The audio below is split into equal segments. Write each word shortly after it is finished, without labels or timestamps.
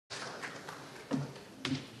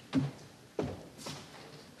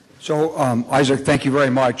So, Isaac, thank you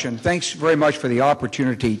very much, and thanks very much for the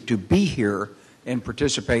opportunity to be here and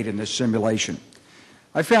participate in this simulation.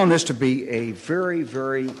 I found this to be a very,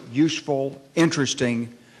 very useful,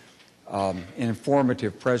 interesting, and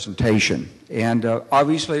informative presentation. And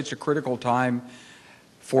obviously it's a critical time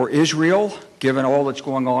for Israel, given all that's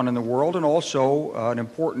going on in the world, and also an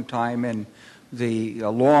important time in the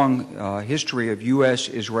long history of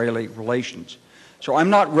U.S.-Israeli relations. So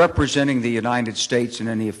I'm not representing the United States in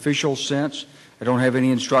any official sense. I don't have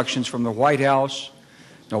any instructions from the White House.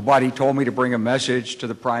 Nobody told me to bring a message to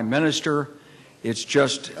the Prime Minister. It's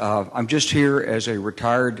just, I'm just here as a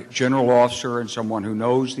retired general officer and someone who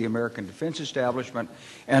knows the American defense establishment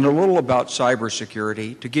and a little about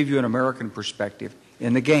cybersecurity to give you an American perspective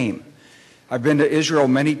in the game. I've been to Israel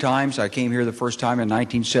many times. I came here the first time in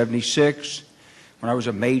 1976 when I was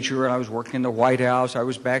a major and I was working in the White House. I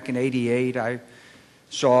was back in '88. I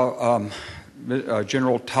saw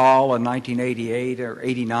General Tal in 1988 or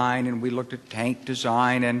 '89, and we looked at tank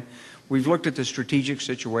design, and we've looked at the strategic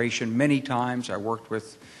situation many times. I worked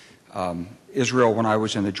with Israel when I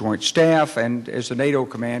was in the Joint Staff, and as the NATO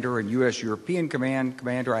commander and U.S. European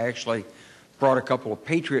commander, I actually brought a couple of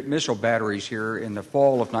Patriot missile batteries here in the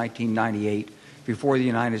fall of 1998 before the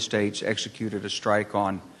United States executed a strike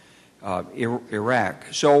on Iraq.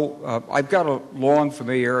 So I've got a long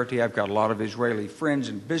familiarity. I've got a lot of Israeli friends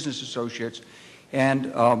and business associates.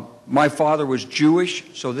 And my father was Jewish,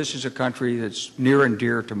 so this is a country that's near and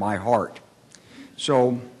dear to my heart.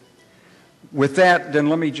 So with that, then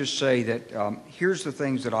let me just say that here's the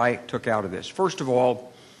things that I took out of this. First of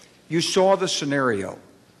all, you saw the scenario.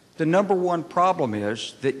 The number one problem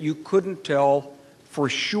is that you couldn't tell for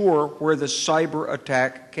sure where the cyber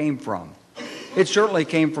attack came from. It certainly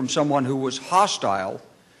came from someone who was hostile,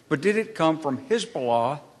 but did it come from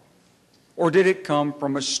Hezbollah or did it come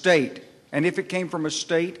from a state? And if it came from a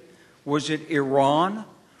state, was it Iran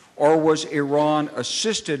or was Iran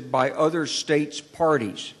assisted by other states'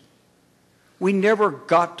 parties? We never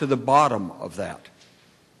got to the bottom of that.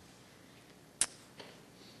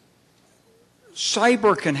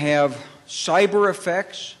 Cyber can have cyber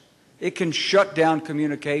effects. It can shut down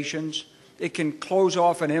communications. It can close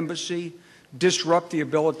off an embassy, disrupt the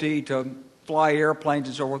ability to fly airplanes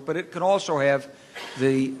and so forth, but it can also have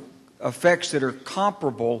the effects that are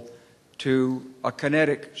comparable to a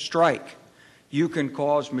kinetic strike. You can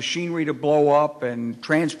cause machinery to blow up and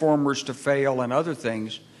transformers to fail and other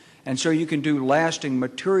things, and so you can do lasting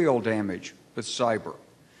material damage with cyber.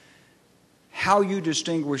 How you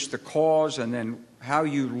distinguish the cause and then how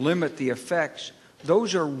you limit the effects,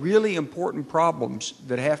 those are really important problems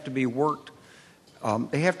that have to be worked.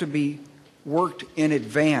 They have to be worked in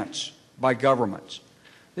advance by governments.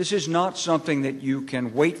 This is not something that you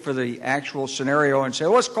can wait for the actual scenario and say,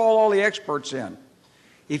 let's call all the experts in.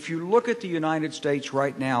 If you look at the United States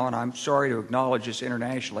right now, and I'm sorry to acknowledge this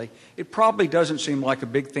internationally, it probably doesn't seem like a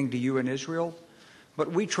big thing to you in Israel,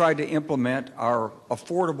 but we tried to implement our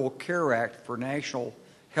Affordable Care Act for national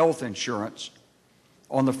health insurance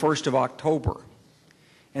on the 1st of October.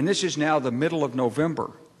 And this is now the middle of November.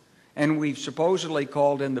 And we've supposedly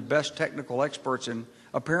called in the best technical experts, and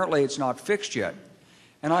apparently it's not fixed yet.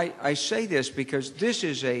 And I say this because this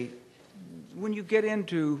is when you get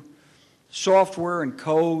into software and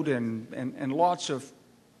code and lots of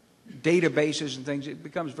databases and things, it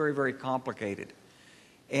becomes very, very complicated.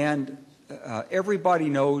 And everybody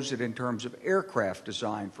knows that in terms of aircraft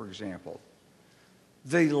design, for example,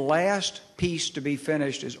 the last piece to be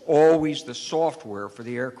finished is always the software for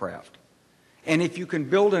the aircraft. And if you can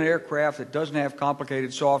build an aircraft that doesn't have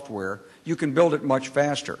complicated software, you can build it much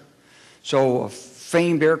faster. So a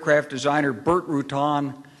famed aircraft designer, Burt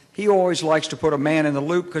Rutan, he always likes to put a man in the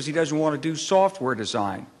loop because he doesn't want to do software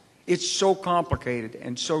design. It's so complicated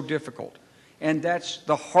and so difficult. And that's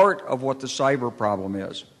the heart of what the cyber problem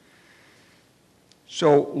is.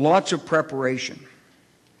 So lots of preparation.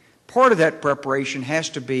 Part of that preparation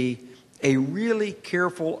has to be a really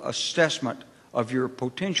careful assessment of your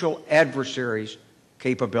potential adversaries'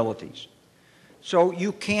 capabilities. So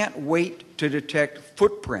you can't wait to detect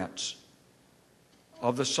footprints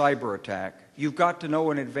of the cyber attack. You've got to know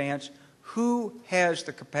in advance who has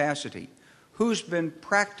the capacity, who's been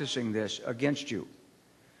practicing this against you.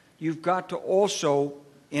 You've got to also,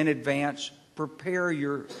 in advance, prepare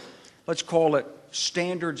your, let's call it,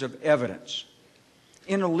 standards of evidence.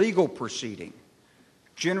 In a legal proceeding,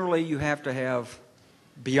 generally you have to have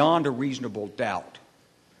beyond a reasonable doubt.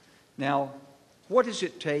 Now, what does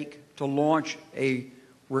it take to launch a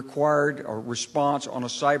required or response on a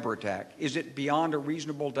cyber attack? Is it beyond a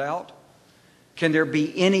reasonable doubt? Can there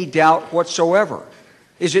be any doubt whatsoever?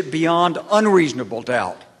 Is it beyond unreasonable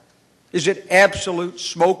doubt? Is it absolute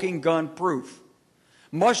smoking gun proof?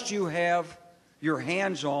 Must you have your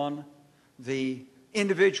hands on the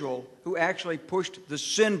individual who actually pushed the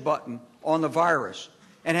send button on the virus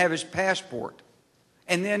and have his passport,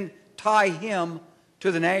 and then tie him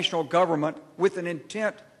to the national government with an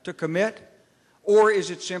intent to commit? Or is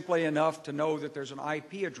it simply enough to know that there's an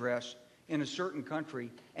IP address in a certain country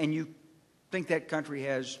and you think that country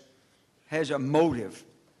has a motive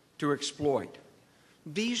to exploit?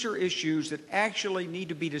 These are issues that actually need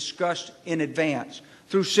to be discussed in advance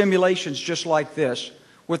through simulations just like this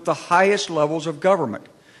with the highest levels of government.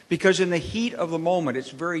 Because in the heat of the moment, it's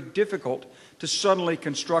very difficult to suddenly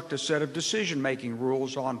construct a set of decision-making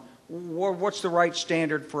rules on what's the right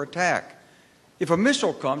standard for attack. If a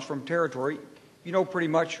missile comes from territory, you know pretty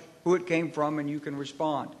much who it came from and you can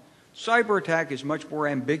respond. Cyber attack is much more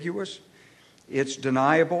ambiguous, it's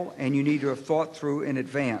deniable, and you need to have thought through in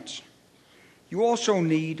advance. You also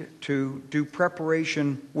need to do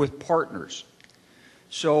preparation with partners.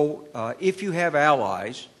 So if you have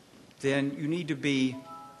allies, then you need to be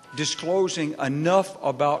disclosing enough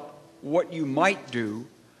about what you might do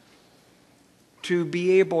to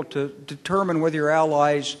be able to determine whether your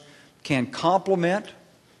allies can complement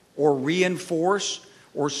or reinforce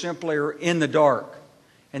or simply are in the dark.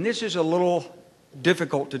 And this is a little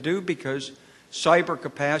difficult to do because cyber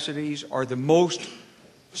capacities are the most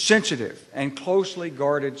sensitive and closely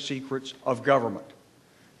guarded secrets of government.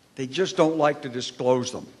 They just don't like to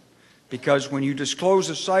disclose them because when you disclose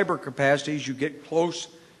the cyber capacities, you get close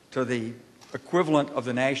to the equivalent of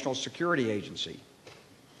the National Security Agency.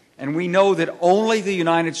 And we know that only the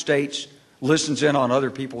United States listens in on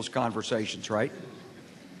other people's conversations, right?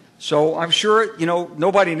 So I'm sure,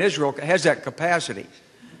 nobody in Israel has that capacity.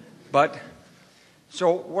 But,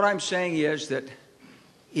 so what I'm saying is that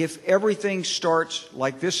if everything starts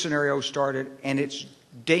like this scenario started and it's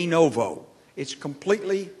de novo, it's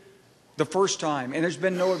completely the first time, and there's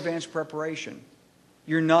been no advanced preparation,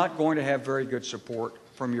 you're not going to have very good support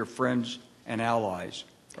from your friends and allies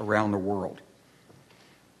around the world.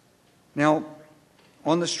 Now,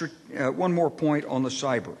 on the one more point on the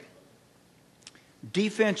cyber.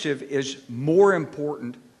 Defensive is more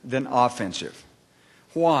important than offensive.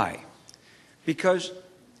 Why? Because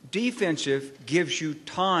defensive gives you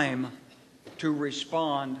time to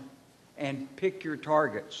respond and pick your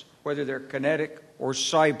targets, whether they're kinetic or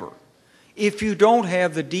cyber. If you don't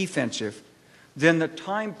have the defensive, then the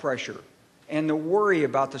time pressure and the worry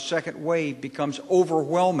about the second wave becomes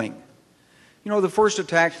overwhelming. The first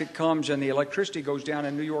attack that comes and the electricity goes down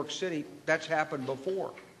in New York City, that's happened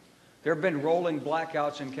before. There have been rolling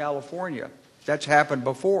blackouts in California. That's happened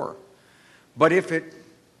before. But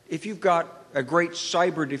if you've got a great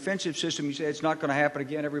cyber defensive system, you say it's not going to happen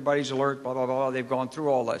again, everybody's alert, blah, blah, blah, they've gone through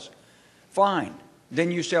all this. Fine.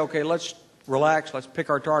 Then you say, okay, let's relax, let's pick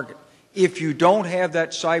our target. If you don't have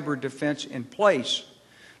that cyber defense in place,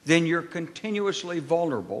 then you're continuously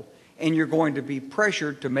vulnerable and you're going to be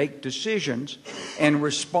pressured to make decisions and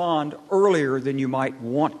respond earlier than you might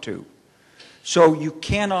want to. So you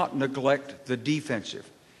cannot neglect the defensive.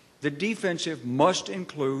 The defensive must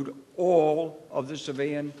include all of the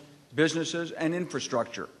civilian businesses and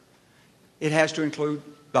infrastructure. It has to include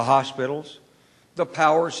the hospitals, the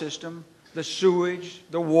power system, the sewage,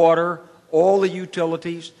 the water, all the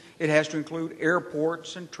utilities. It has to include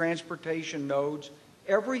airports and transportation nodes.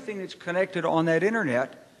 Everything that's connected on that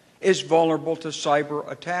internet is vulnerable to cyber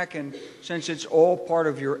attack, and since it's all part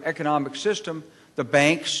of your economic system, the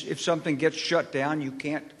banks, if something gets shut down, you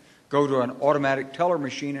can't go to an automatic teller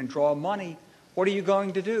machine and draw money. What are you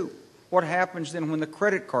going to do? What happens then when the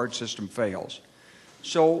credit card system fails?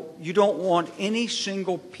 So you don't want any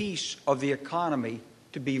single piece of the economy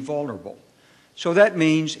to be vulnerable. So that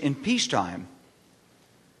means in peacetime,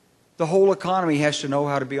 the whole economy has to know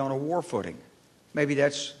how to be on a war footing. Maybe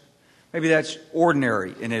that's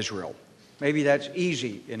ordinary in Israel. Maybe that's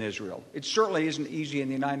easy in Israel. It certainly isn't easy in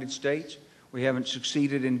the United States. We haven't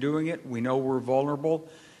succeeded in doing it. We know we're vulnerable,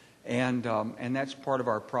 and that's part of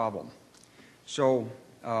our problem. So,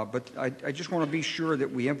 but I just want to be sure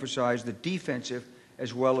that we emphasize the defensive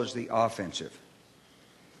as well as the offensive.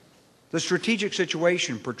 The strategic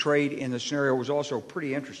situation portrayed in the scenario was also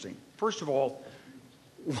pretty interesting. First of all,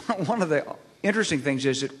 one of the interesting things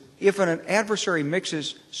is that if an adversary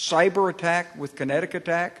mixes cyber attack with kinetic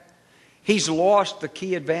attack, he's lost the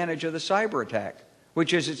key advantage of the cyber attack,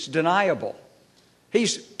 which is it's deniable.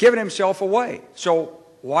 He's given himself away. So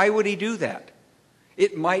why would he do that?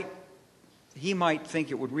 He might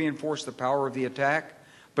think it would reinforce the power of the attack,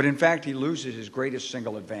 but in fact he loses his greatest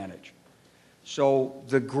single advantage. So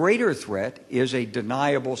the greater threat is a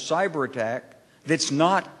deniable cyber attack that's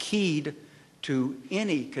not keyed to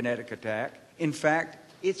any kinetic attack. In fact,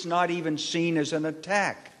 it's not even seen as an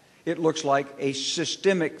attack. It looks like a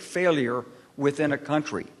systemic failure within a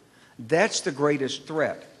country. That's the greatest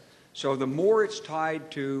threat. So the more it's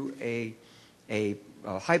tied to a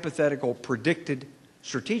hypothetical predicted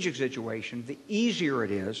strategic situation, the easier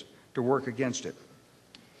it is to work against it.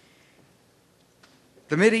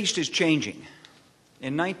 The Mideast is changing.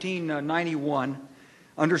 In 1991,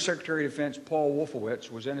 Undersecretary of Defense Paul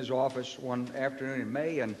Wolfowitz was in his office one afternoon in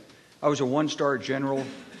May, and I was a one-star general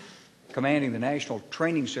commanding the National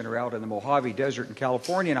Training Center out in the Mojave Desert in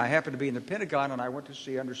California, and I happened to be in the Pentagon, and I went to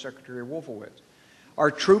see Undersecretary Wolfowitz.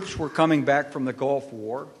 Our troops were coming back from the Gulf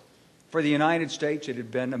War. For the United States, it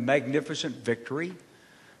had been a magnificent victory.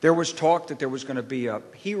 There was talk that there was going to be a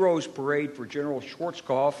heroes parade for General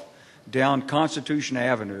Schwarzkopf down Constitution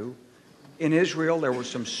Avenue. In Israel, there was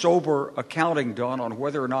some sober accounting done on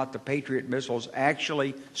whether or not the Patriot missiles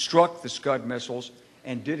actually struck the Scud missiles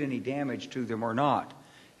and did any damage to them or not.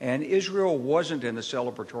 And Israel wasn't in the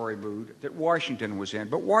celebratory mood that Washington was in,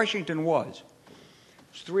 but Washington was.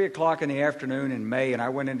 It was 3 o'clock in the afternoon in May, and I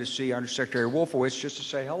went in to see Undersecretary Wolfowitz just to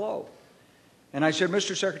say hello. And I said,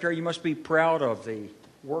 Mr. Secretary, you must be proud of the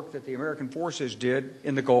work that the American forces did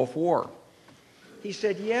in the Gulf War. He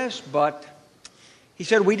said, yes, but he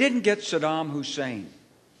said, we didn't get Saddam Hussein.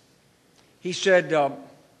 He said,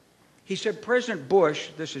 President Bush,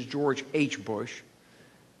 this is George H. Bush,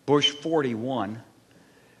 Bush 41,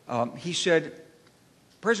 he said,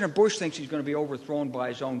 President Bush thinks he's going to be overthrown by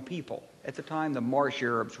his own people. At the time, the Marsh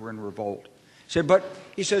Arabs were in revolt. He said, but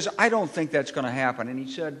he says, I don't think that's going to happen. And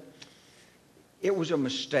he said, it was a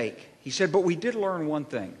mistake. He said, but we did learn one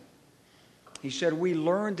thing. He said, we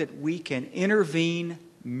learned that we can intervene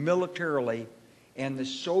militarily and the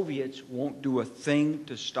Soviets won't do a thing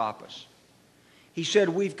to stop us. He said,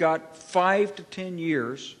 we've got 5 to 10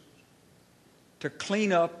 years to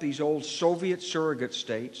clean up these old Soviet surrogate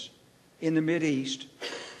states in the Mideast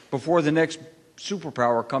before the next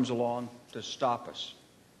superpower comes along to stop us.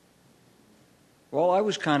 Well, I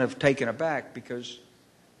was kind of taken aback because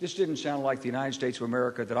this didn't sound like the United States of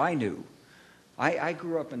America that I knew. I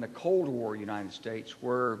grew up in the Cold War United States,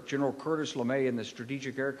 where General Curtis LeMay in the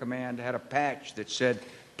Strategic Air Command had a patch that said,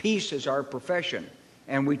 peace is our profession,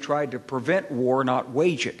 and we tried to prevent war, not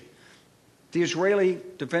wage it. The Israeli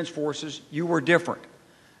Defense Forces, you were different.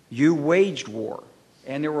 You waged war,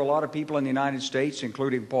 and there were a lot of people in the United States,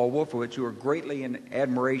 including Paul Wolfowitz, who were greatly in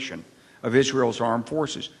admiration of Israel's armed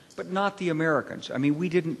forces, but not the Americans. I mean, we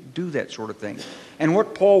didn't do that sort of thing. And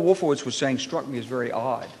what Paul Wolfowitz was saying struck me as very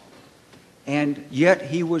odd. And yet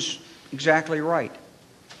he was exactly right.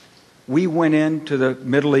 We went into the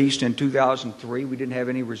Middle East in 2003. We didn't have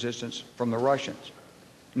any resistance from the Russians.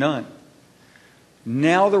 None.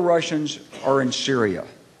 Now the Russians are in Syria.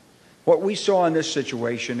 What we saw in this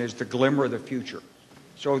situation is the glimmer of the future.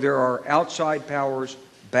 So there are outside powers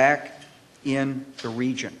back in the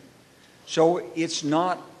region. So it's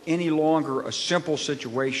not any longer a simple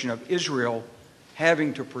situation of Israel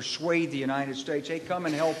having to persuade the United States, hey, come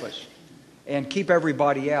and help us, and keep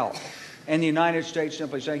everybody out. And the United States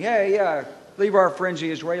simply saying, hey, yeah, leave our friends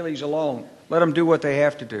the Israelis alone. Let them do what they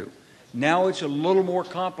have to do. Now it's a little more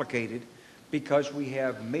complicated because we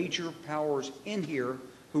have major powers in here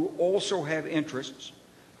who also have interests,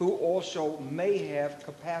 who also may have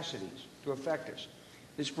capacities to affect us.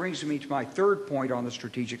 This brings me to my third point on the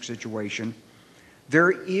strategic situation.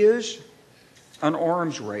 There is an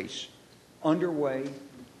arms race underway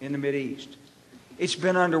in the Mideast. It's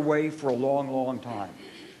been underway for a long, long time.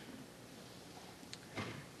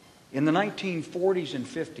 In the 1940s and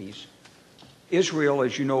 50s, Israel,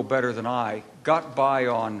 as you know better than I, got by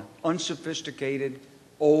on unsophisticated,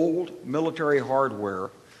 old military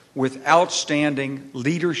hardware with outstanding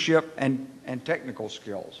leadership and technical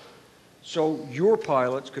skills. So your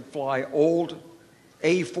pilots could fly old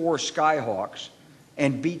A-4 Skyhawks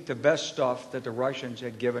and beat the best stuff that the Russians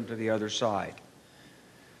had given to the other side.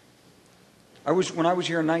 When I was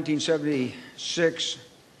here in 1976,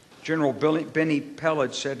 General Benny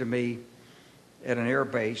Pellet said to me at an air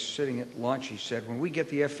base, sitting at lunch, he said, when we get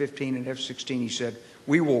the F-15 and F-16, he said,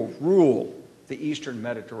 we will rule the Eastern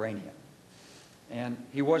Mediterranean. And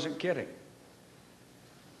he wasn't kidding.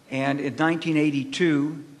 And in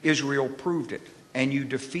 1982, Israel proved it, and you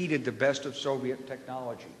defeated the best of Soviet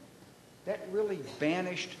technology. That really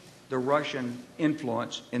banished the Russian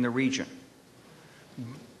influence in the region.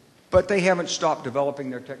 But they haven't stopped developing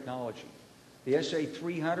their technology. The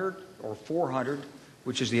SA-300 or 400,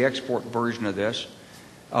 which is the export version of this,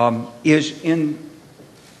 is in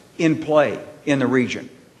play in the region.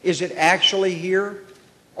 Is it actually here?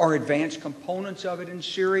 Are advanced components of it in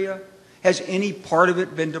Syria? Has any part of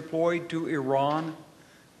it been deployed to Iran?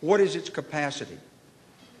 What is its capacity?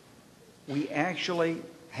 We actually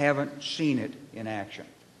haven't seen it in action.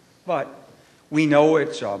 But we know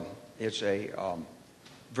it's a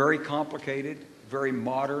very complicated, very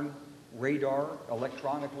modern radar,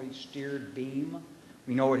 electronically steered beam.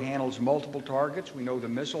 We know it handles multiple targets. We know the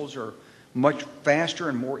missiles are much faster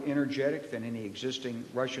and more energetic than any existing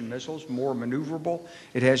Russian missiles, more maneuverable.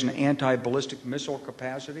 It has an anti-ballistic missile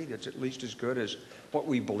capacity that's at least as good as what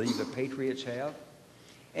we believe the Patriots have.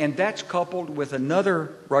 And that's coupled with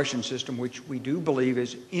another Russian system, which we do believe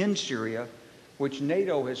is in Syria, which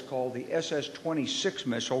NATO has called the SS-26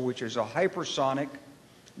 missile, which is a hypersonic,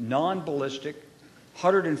 non-ballistic,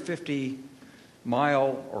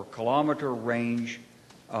 150-mile or kilometer range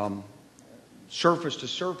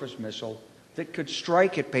surface-to-surface missile that could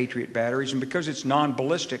strike at Patriot batteries, and because it's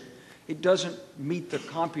non-ballistic, it doesn't meet the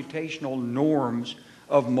computational norms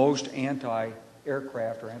of most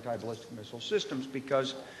anti-aircraft or anti-ballistic missile systems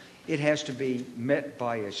because it has to be met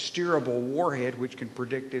by a steerable warhead which can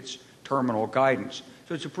predict its terminal guidance.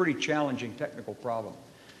 So it's a pretty challenging technical problem.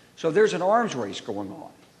 So there's an arms race going on.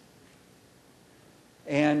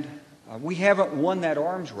 And we haven't won that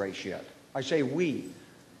arms race yet. I say we.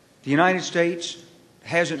 The United States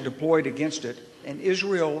hasn't deployed against it, and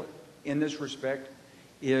Israel, in this respect,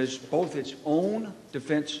 is both its own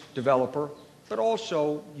defense developer, but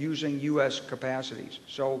also using U.S. capacities.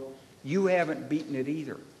 So you haven't beaten it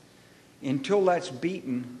either. Until that's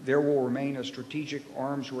beaten, there will remain a strategic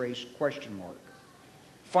arms race question mark.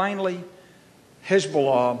 Finally,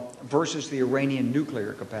 Hezbollah versus the Iranian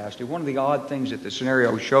nuclear capacity. One of the odd things that the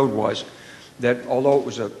scenario showed was that although it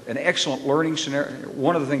was an excellent learning scenario,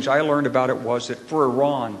 one of the things I learned about it was that for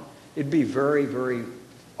Iran, it'd be very, very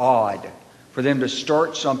odd for them to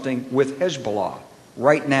start something with Hezbollah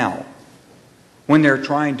right now when they're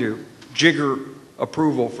trying to jigger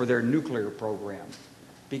approval for their nuclear program,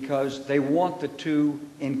 because they want the two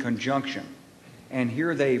in conjunction. And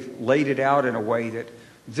here they've laid it out in a way that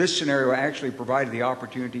this scenario actually provided the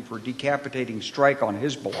opportunity for a decapitating strike on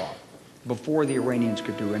Hezbollah before the Iranians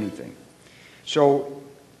could do anything. So,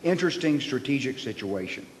 interesting strategic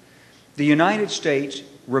situation. The United States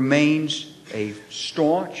remains a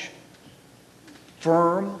staunch,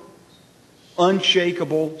 firm,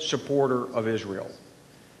 unshakable supporter of Israel.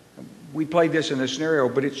 We played this in the scenario,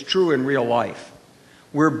 but it's true in real life.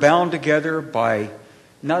 We're bound together by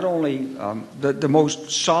not only the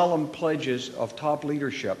most solemn pledges of top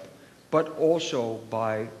leadership, but also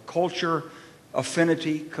by culture,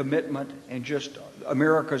 affinity, commitment, and just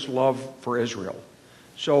America's love for Israel.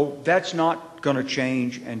 So that's not going to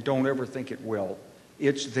change, and don't ever think it will.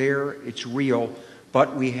 It's there, it's real,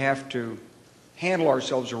 but we have to handle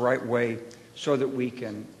ourselves the right way so that we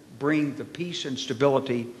can bring the peace and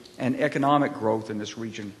stability and economic growth in this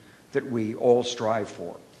region that we all strive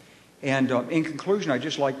for. And in conclusion, I'd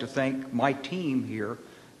just like to thank my team here,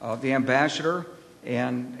 the ambassador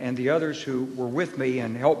and the others who were with me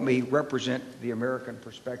and helped me represent the American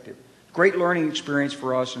perspective. Great learning experience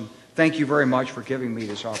for us, and thank you very much for giving me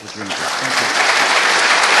this opportunity. Thank you.